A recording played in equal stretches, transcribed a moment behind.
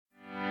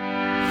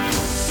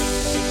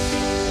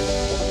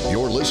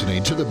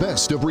listening to the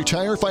best of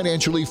Retire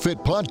Financially Fit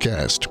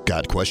podcast.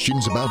 Got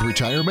questions about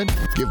retirement?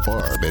 Give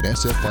Barb at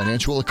SF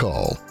Financial a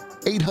call.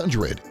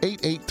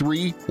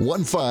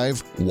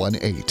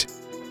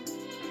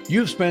 800-883-1518.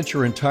 You've spent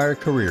your entire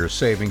career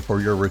saving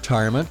for your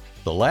retirement.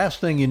 The last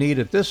thing you need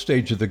at this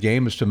stage of the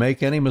game is to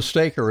make any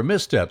mistake or a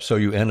misstep, so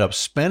you end up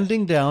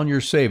spending down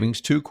your savings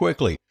too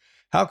quickly.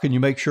 How can you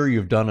make sure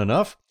you've done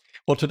enough?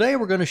 Well, today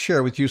we're going to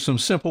share with you some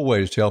simple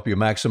ways to help you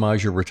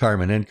maximize your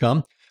retirement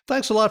income.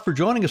 Thanks a lot for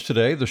joining us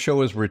today. The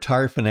show is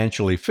Retire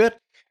Financially Fit,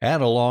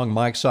 and along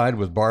Mike's side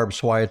with Barb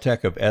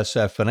Swiatek of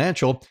SF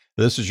Financial,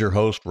 this is your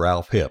host,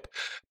 Ralph Hipp.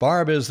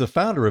 Barb is the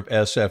founder of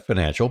SF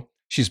Financial.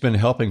 She's been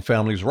helping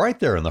families right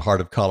there in the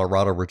heart of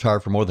Colorado retire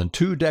for more than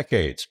 2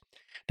 decades.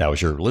 Now,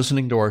 as you're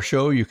listening to our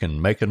show, you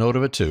can make a note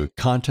of it to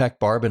contact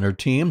Barb and her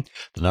team.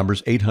 The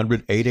number's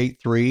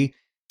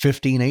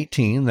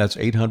 800-883-1518. That's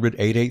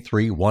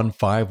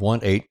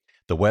 800-883-1518.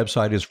 The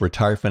website is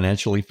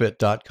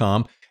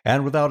retirefinanciallyfit.com.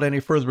 And without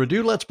any further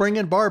ado, let's bring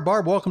in Barb.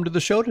 Barb, welcome to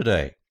the show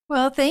today.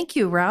 Well, thank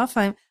you, Ralph.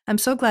 I'm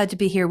so glad to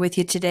be here with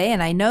you today,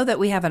 and I know that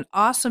we have an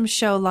awesome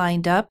show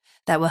lined up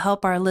that will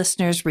help our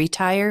listeners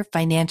retire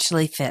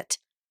financially fit.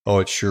 Oh,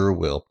 it sure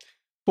will.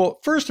 Well,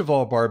 first of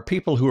all, Barb,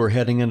 people who are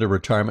heading into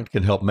retirement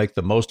can help make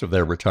the most of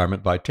their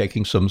retirement by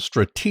taking some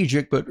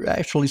strategic, but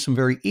actually some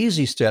very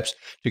easy steps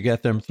to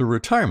get them through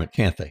retirement,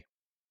 can't they?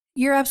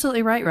 You're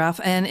absolutely right,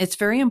 Ralph. And it's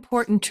very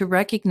important to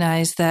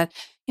recognize that,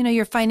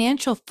 your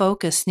financial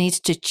focus needs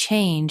to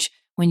change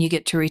when you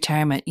get to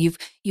retirement. You've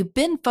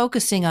been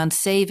focusing on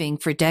saving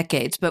for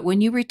decades, but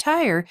when you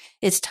retire,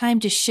 it's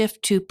time to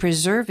shift to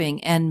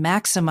preserving and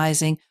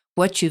maximizing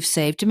what you've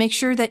saved to make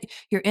sure that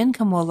your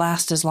income will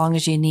last as long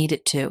as you need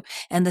it to.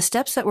 And the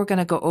steps that we're going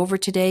to go over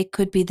today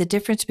could be the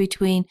difference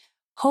between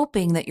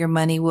hoping that your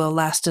money will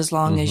last as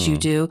long as you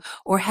do,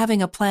 or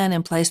having a plan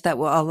in place that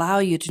will allow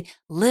you to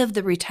live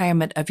the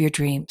retirement of your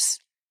dreams.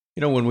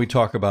 When we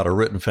talk about a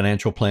written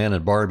financial plan,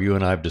 and Barb, you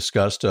and I have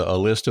discussed a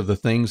list of the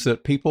things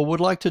that people would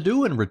like to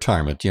do in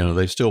retirement.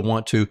 They still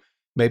want to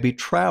maybe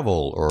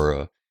travel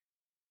or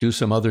do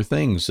some other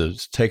things,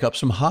 take up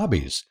some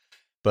hobbies.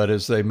 But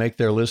as they make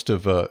their list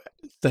of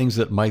things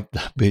that might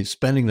be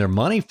spending their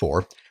money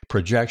for,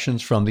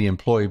 projections from the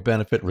Employee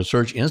Benefit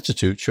Research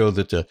Institute show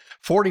that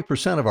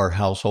 40% of our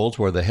households,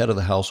 where the head of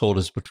the household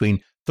is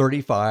between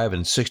 35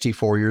 and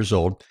 64 years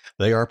old,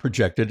 they are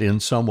projected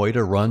in some way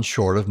to run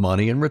short of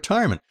money in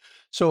retirement.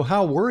 So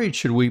how worried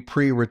should we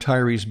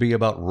pre-retirees be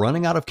about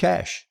running out of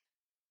cash?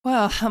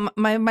 Well,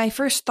 my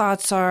first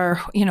thoughts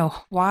are,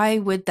 why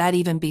would that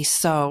even be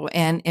so?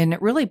 And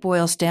it really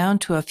boils down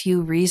to a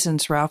few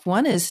reasons, Ralph.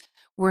 One is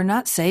we're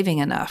not saving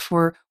enough.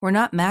 We're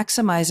not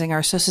maximizing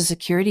our Social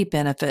Security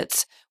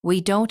benefits. We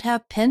don't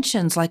have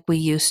pensions like we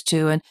used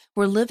to, and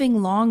we're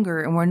living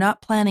longer, and we're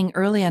not planning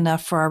early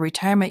enough for our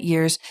retirement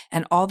years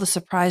and all the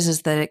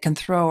surprises that it can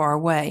throw our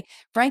way.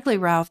 Frankly,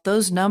 Ralph,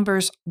 those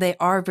numbers, they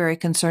are very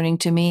concerning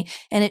to me,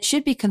 and it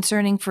should be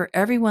concerning for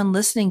everyone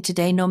listening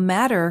today, no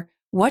matter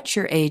what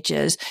your age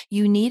is.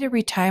 You need a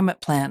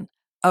retirement plan,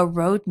 a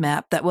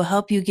roadmap that will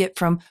help you get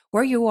from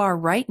where you are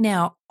right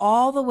now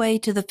all the way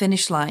to the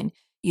finish line.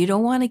 You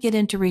don't want to get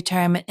into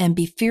retirement and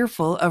be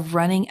fearful of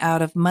running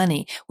out of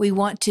money. We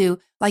want to,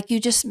 like you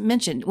just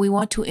mentioned, we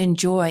want to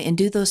enjoy and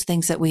do those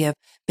things that we have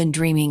been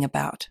dreaming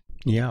about.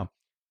 Yeah.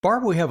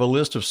 Barb, we have a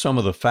list of some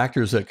of the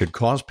factors that could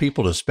cause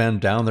people to spend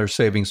down their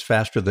savings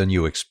faster than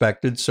you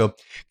expected. So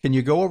can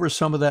you go over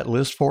some of that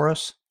list for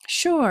us?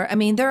 Sure.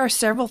 There are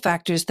several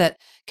factors that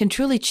can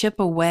truly chip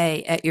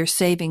away at your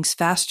savings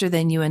faster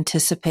than you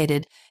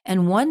anticipated.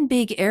 And one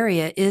big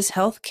area is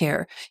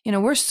healthcare.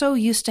 We're so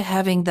used to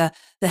having the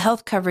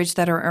health coverage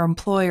that our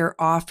employer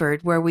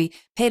offered, where we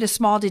paid a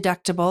small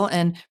deductible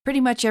and pretty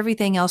much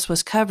everything else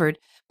was covered.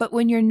 But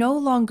when you're no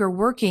longer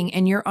working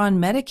and you're on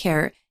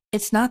Medicare,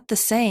 it's not the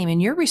same.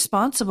 And you're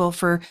responsible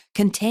for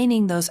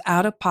containing those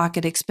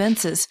out-of-pocket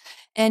expenses.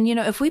 And,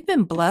 if we've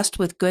been blessed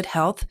with good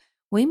health,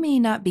 we may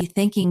not be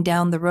thinking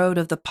down the road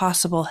of the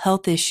possible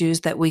health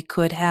issues that we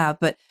could have,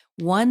 but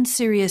one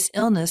serious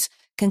illness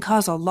can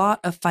cause a lot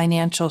of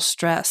financial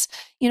stress.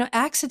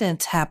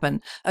 Accidents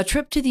happen. A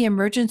trip to the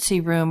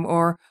emergency room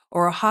or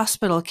a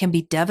hospital can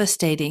be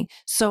devastating.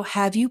 So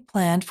have you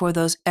planned for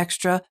those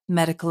extra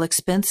medical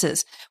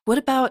expenses? What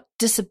about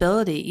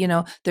disability?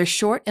 There's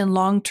short and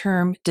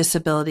long-term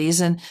disabilities,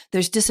 and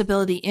there's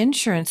disability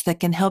insurance that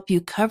can help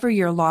you cover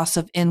your loss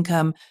of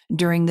income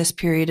during this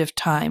period of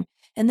time.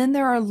 And then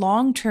there are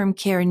long-term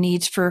care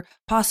needs for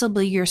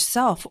possibly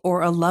yourself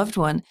or a loved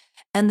one.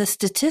 And the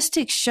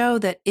statistics show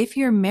that if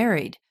you're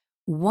married,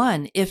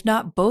 one, if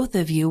not both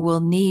of you,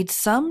 will need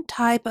some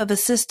type of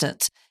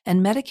assistance.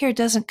 And Medicare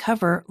doesn't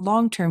cover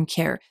long-term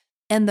care.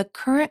 And the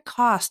current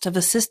cost of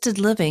assisted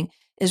living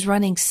is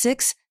running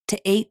 $6,000 to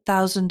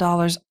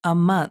 $8,000 a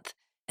month.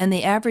 And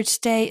the average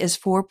stay is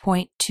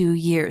 4.2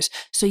 years.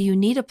 So you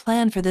need a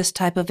plan for this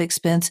type of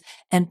expense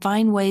and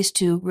find ways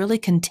to really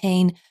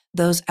contain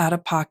those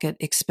out-of-pocket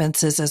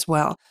expenses as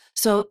well.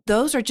 So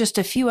those are just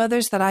a few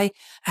others that I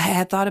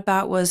had thought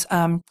about was,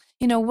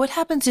 What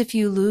happens if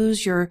you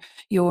lose your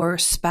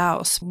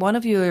spouse? One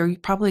of you are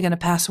probably going to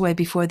pass away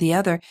before the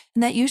other,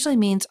 and that usually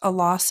means a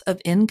loss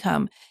of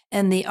income.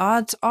 And the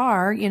odds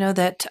are,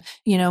 that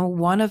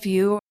one of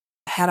you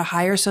had a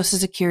higher Social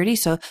Security,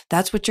 so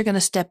that's what you're going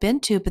to step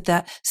into. But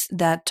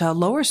that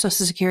lower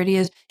Social Security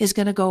is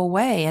going to go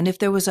away. And if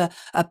there was a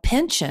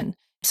pension,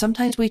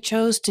 sometimes we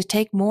chose to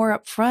take more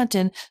up front,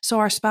 and so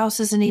our spouse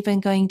isn't even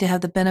going to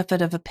have the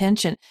benefit of a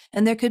pension.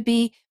 And there could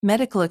be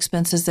medical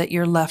expenses that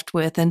you're left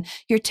with, and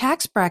your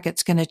tax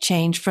bracket's going to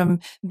change from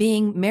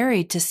being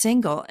married to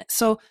single.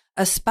 So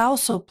a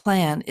spousal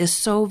plan is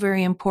so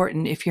very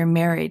important if you're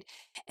married.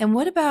 And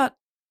what about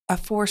a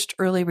forced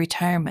early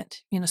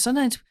retirement?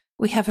 Sometimes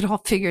we have it all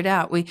figured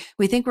out. We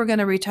think we're going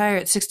to retire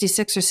at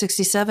 66 or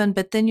 67,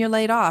 but then you're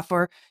laid off,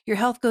 or your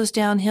health goes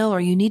downhill, or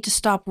you need to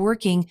stop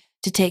working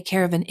to take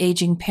care of an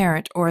aging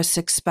parent or a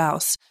sick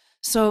spouse.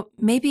 So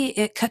maybe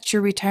it cuts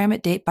your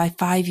retirement date by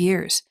 5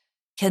 years.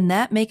 Can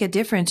that make a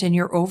difference in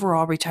your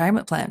overall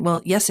retirement plan?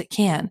 Well, yes, it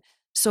can.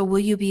 So will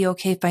you be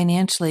okay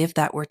financially if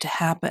that were to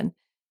happen?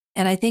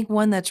 And I think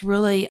one that's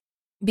really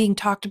being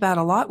talked about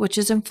a lot, which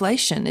is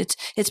inflation.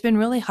 It's been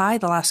really high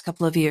the last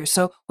couple of years.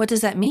 So what does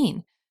that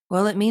mean?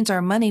 Well, it means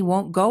our money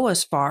won't go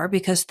as far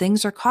because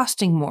things are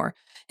costing more.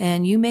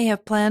 And you may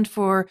have planned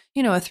for, a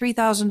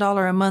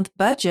 $3,000 a month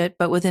budget,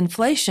 but with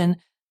inflation,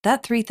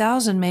 that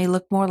 $3,000 may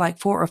look more like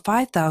 $4,000 or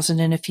 $5,000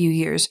 in a few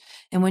years.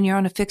 And when you're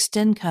on a fixed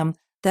income,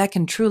 that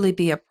can truly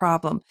be a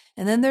problem.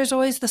 And then there's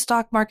always the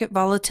stock market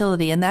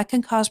volatility, and that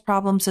can cause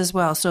problems as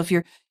well. So if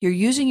you're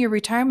using your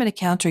retirement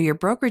accounts or your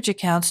brokerage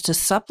accounts to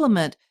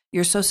supplement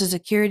your Social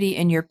Security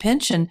and your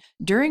pension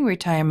during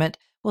retirement,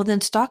 well,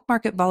 then stock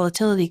market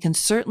volatility can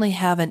certainly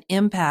have an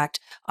impact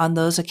on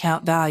those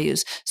account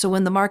values. So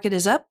when the market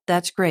is up,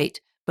 that's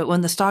great. But when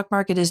the stock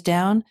market is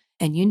down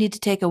and you need to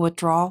take a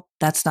withdrawal,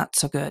 that's not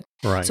so good.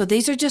 Right. So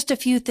these are just a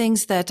few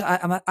things that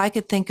I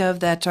could think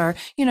of that are,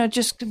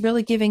 just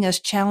really giving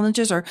us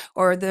challenges, or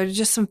they're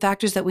just some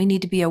factors that we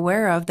need to be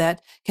aware of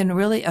that can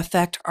really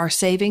affect our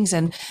savings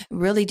and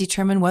really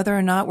determine whether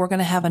or not we're going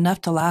to have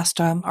enough to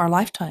last our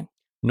lifetime.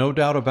 No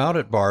doubt about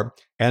it, Barb.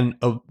 And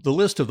of the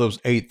list of those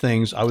 8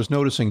 things, I was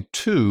noticing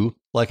 2,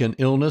 like an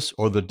illness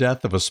or the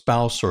death of a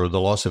spouse or the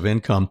loss of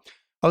income.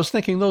 I was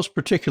thinking those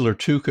particular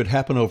 2 could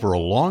happen over a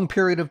long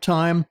period of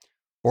time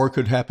or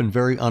could happen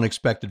very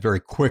unexpected,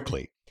 very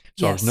quickly.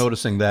 So I was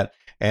noticing that,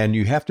 and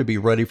you have to be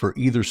ready for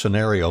either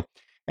scenario.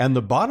 And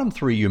the bottom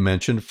 3 you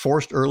mentioned,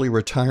 forced early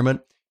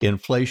retirement,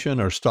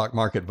 inflation, or stock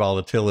market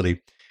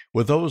volatility.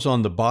 With those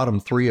on the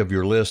bottom 3 of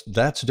your list,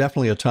 that's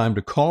definitely a time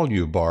to call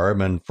you, Barb.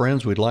 And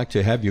friends, we'd like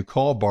to have you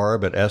call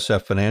Barb at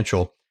SF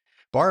Financial.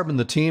 Barb and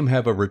the team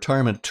have a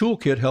retirement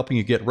toolkit helping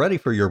you get ready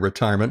for your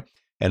retirement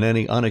and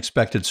any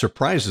unexpected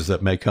surprises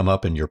that may come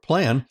up in your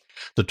plan.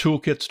 The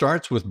toolkit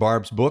starts with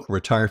Barb's book,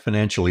 Retire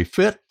Financially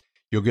Fit.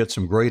 You'll get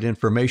some great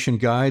information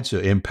guides to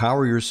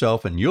empower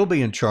yourself, and you'll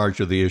be in charge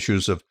of the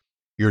issues of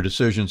your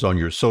decisions on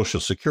your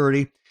Social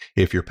Security.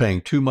 If you're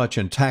paying too much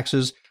in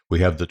taxes, we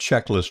have the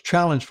checklist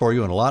challenge for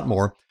you and a lot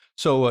more.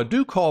 So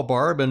do call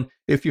Barb, and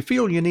if you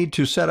feel you need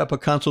to set up a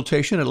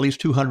consultation, at least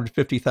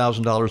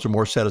 $250,000 or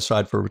more set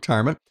aside for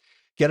retirement,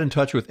 get in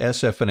touch with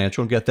SF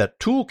Financial and get that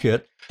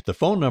toolkit. The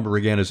phone number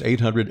again is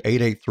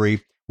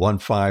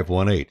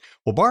 800-883-1518.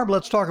 Well, Barb,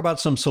 let's talk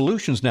about some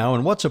solutions now,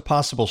 and what's a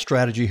possible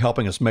strategy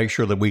helping us make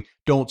sure that we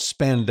don't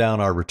spend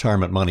down our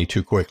retirement money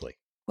too quickly?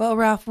 Well,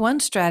 Ralph, one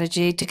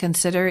strategy to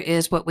consider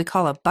is what we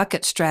call a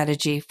bucket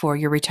strategy for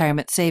your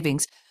retirement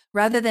savings.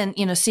 Rather than,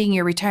 seeing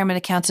your retirement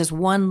accounts as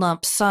one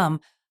lump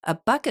sum, a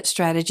bucket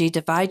strategy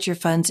divides your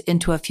funds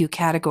into a few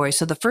categories.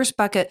 So the first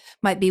bucket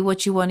might be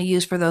what you want to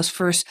use for those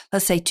first,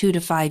 let's say, 2 to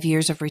 5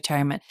 years of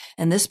retirement.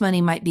 And this money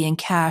might be in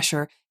cash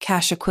or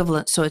cash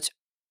equivalent, so it's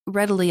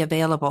readily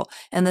available.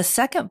 And the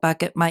second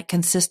bucket might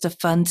consist of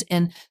funds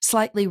in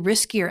slightly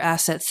riskier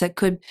assets that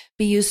could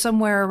be used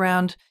somewhere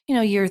around,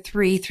 year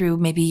 3 through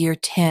maybe year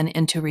 10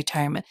 into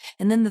retirement.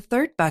 And then the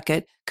third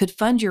bucket could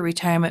fund your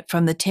retirement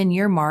from the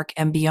 10-year mark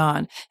and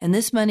beyond. And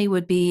this money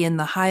would be in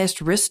the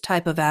highest risk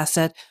type of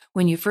asset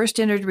when you first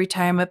entered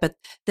retirement, but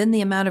then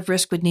the amount of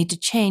risk would need to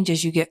change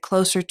as you get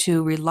closer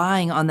to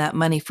relying on that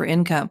money for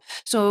income.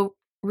 So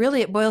really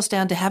it boils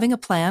down to having a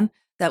plan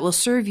that will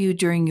serve you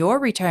during your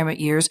retirement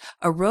years,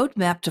 a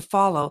roadmap to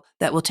follow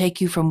that will take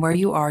you from where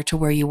you are to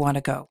where you want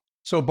to go.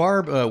 So,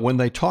 Barb, when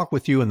they talk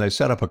with you and they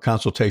set up a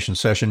consultation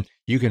session,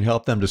 you can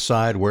help them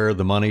decide where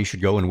the money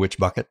should go in which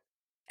bucket?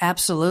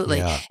 Absolutely.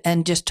 Yeah.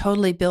 And just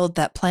totally build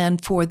that plan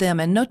for them.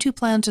 And no 2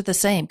 plans are the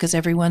same because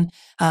everyone,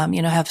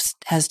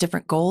 has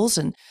different goals.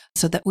 And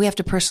so that we have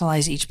to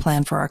personalize each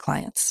plan for our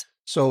clients.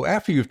 So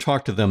after you've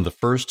talked to them the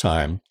first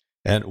time,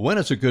 and when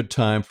is a good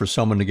time for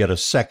someone to get a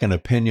second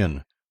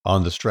opinion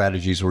on the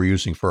strategies we're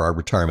using for our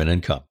retirement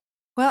income?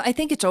 Well, I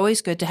think it's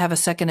always good to have a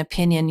second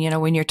opinion,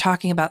 when you're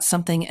talking about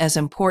something as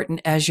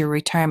important as your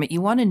retirement.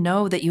 You want to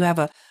know that you have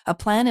a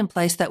plan in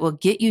place that will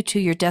get you to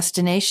your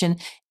destination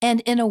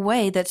and in a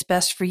way that's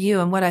best for you.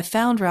 And what I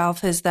found,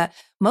 Ralph, is that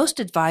most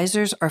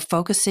advisors are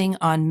focusing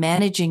on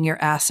managing your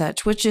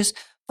assets, which is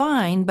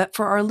fine. But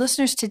for our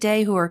listeners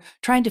today who are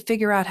trying to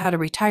figure out how to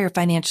retire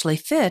financially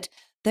fit,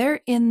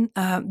 they're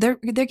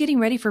getting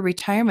ready for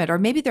retirement, or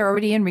maybe they're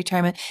already in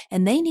retirement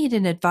and they need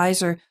an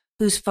advisor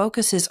whose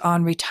focus is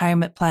on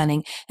retirement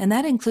planning. And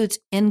that includes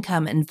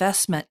income,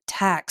 investment,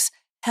 tax,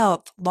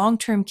 health,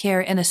 long-term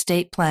care, and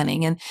estate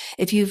planning. And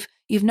if you've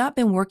not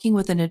been working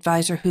with an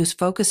advisor whose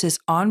focus is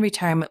on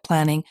retirement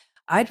planning,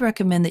 I'd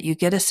recommend that you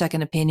get a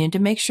second opinion to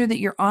make sure that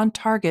you're on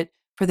target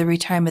for the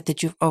retirement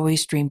that you've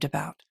always dreamed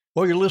about.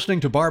 Well, you're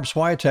listening to Barb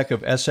Swiatek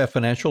of SF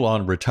Financial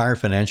on Retire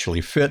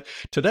Financially Fit.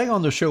 Today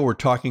on the show, we're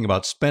talking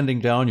about spending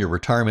down your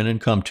retirement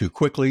income too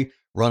quickly,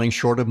 running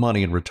short of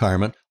money in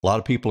retirement. A lot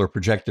of people are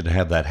projected to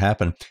have that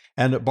happen.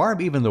 And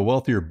Barb, even the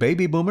wealthier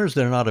baby boomers,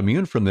 they're not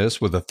immune from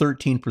this, with a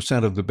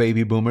 13% of the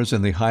baby boomers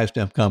in the highest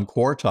income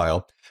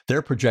quartile.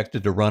 They're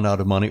projected to run out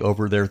of money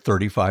over their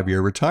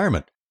 35-year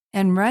retirement.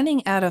 And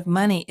running out of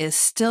money is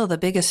still the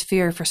biggest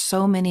fear for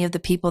so many of the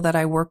people that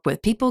I work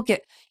with. People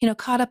get,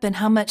 caught up in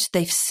how much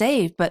they've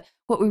saved, but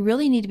what we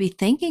really need to be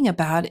thinking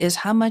about is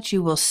how much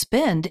you will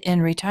spend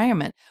in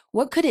retirement.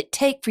 What could it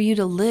take for you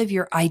to live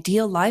your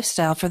ideal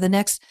lifestyle for the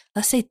next,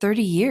 let's say,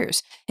 30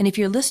 years? And if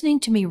you're listening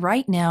to me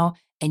right now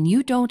and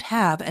you don't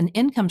have an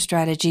income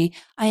strategy,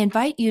 I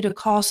invite you to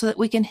call so that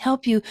we can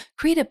help you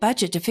create a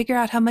budget to figure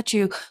out how much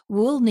you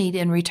will need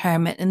in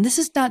retirement. And this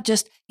is not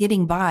just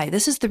getting by.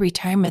 This is the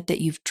retirement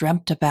that you've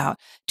dreamt about.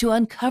 To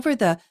uncover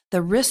the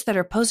risks that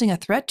are posing a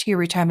threat to your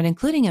retirement,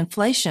 including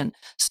inflation,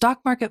 stock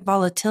market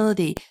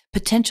volatility,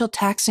 potential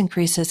tax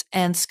increases,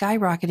 and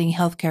skyrocketing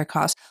healthcare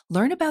costs.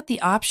 Learn about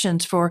the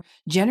options for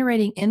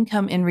generating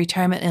income in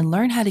retirement and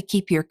learn how to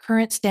keep your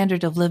current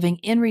standard of living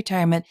in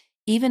retirement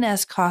even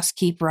as costs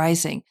keep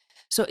rising.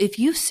 So if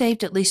you've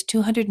saved at least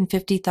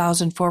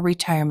 $250,000 for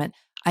retirement,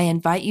 I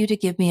invite you to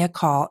give me a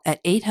call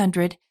at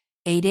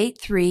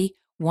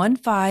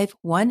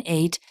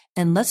 800-883-1518,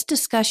 and let's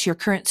discuss your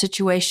current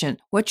situation,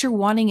 what you're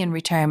wanting in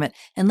retirement,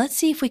 and let's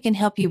see if we can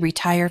help you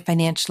retire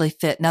financially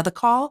fit. Now, the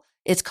call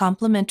is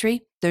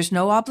complimentary. There's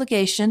no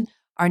obligation.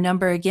 Our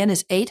number again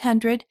is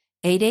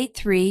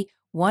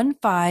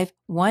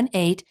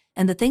 800-883-1518,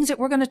 and the things that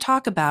we're going to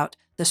talk about,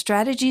 the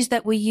strategies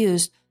that we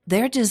use,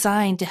 they're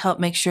designed to help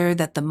make sure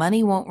that the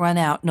money won't run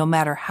out no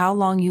matter how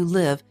long you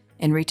live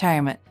in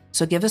retirement.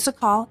 So give us a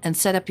call and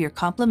set up your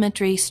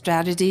complimentary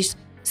strategies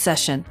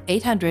session,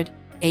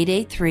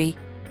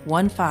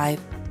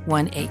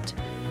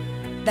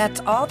 800-883-1518.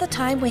 That's all the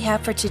time we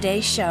have for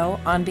today's show.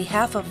 On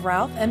behalf of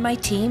Ralph and my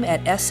team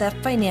at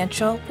SF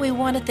Financial, we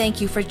want to thank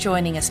you for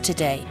joining us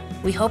today.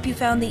 We hope you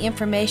found the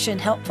information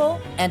helpful,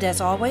 and as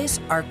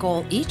always, our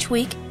goal each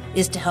week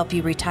is to help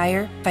you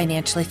retire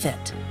financially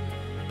fit.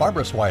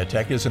 Barbara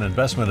Swiatek is an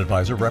investment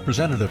advisor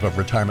representative of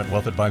Retirement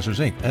Wealth Advisors,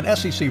 Inc., an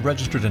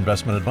SEC-registered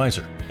investment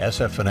advisor.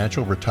 SF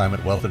Financial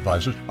Retirement Wealth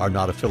Advisors are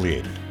not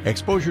affiliated.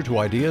 Exposure to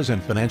ideas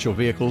and financial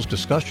vehicles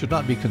discussed should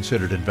not be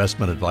considered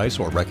investment advice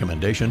or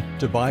recommendation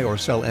to buy or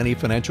sell any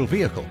financial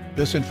vehicle.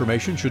 This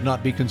information should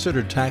not be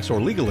considered tax or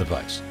legal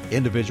advice.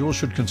 Individuals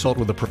should consult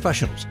with the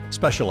professionals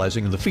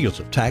specializing in the fields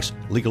of tax,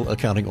 legal,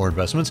 accounting, or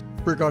investments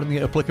regarding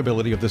the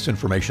applicability of this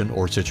information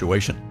or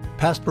situation.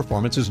 Past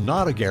performance is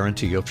not a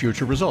guarantee of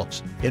future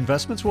results.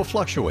 Investments will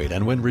fluctuate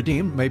and when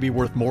redeemed may be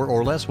worth more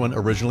or less when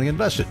originally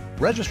invested.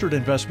 Registered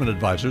investment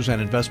advisors and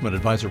investment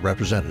advisor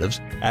representatives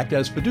act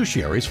as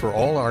fiduciaries for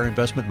all our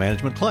investment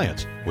management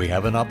clients. We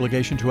have an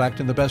obligation to act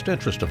in the best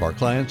interest of our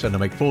clients and to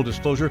make full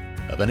disclosure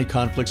of any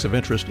conflicts of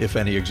interest, if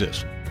any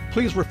exist.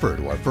 Please refer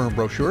to our firm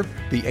brochure,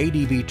 the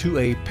ADV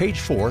 2A,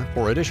 page 4,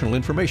 for additional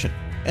information.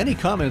 Any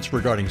comments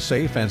regarding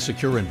safe and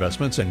secure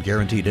investments and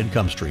guaranteed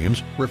income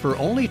streams refer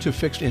only to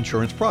fixed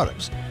insurance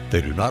products.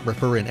 They do not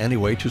refer in any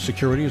way to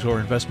securities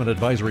or investment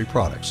advisory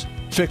products.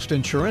 Fixed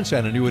insurance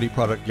and annuity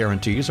product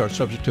guarantees are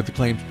subject to the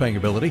claims paying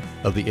ability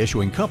of the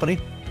issuing company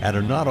and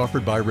are not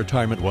offered by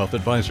Retirement Wealth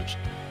Advisors.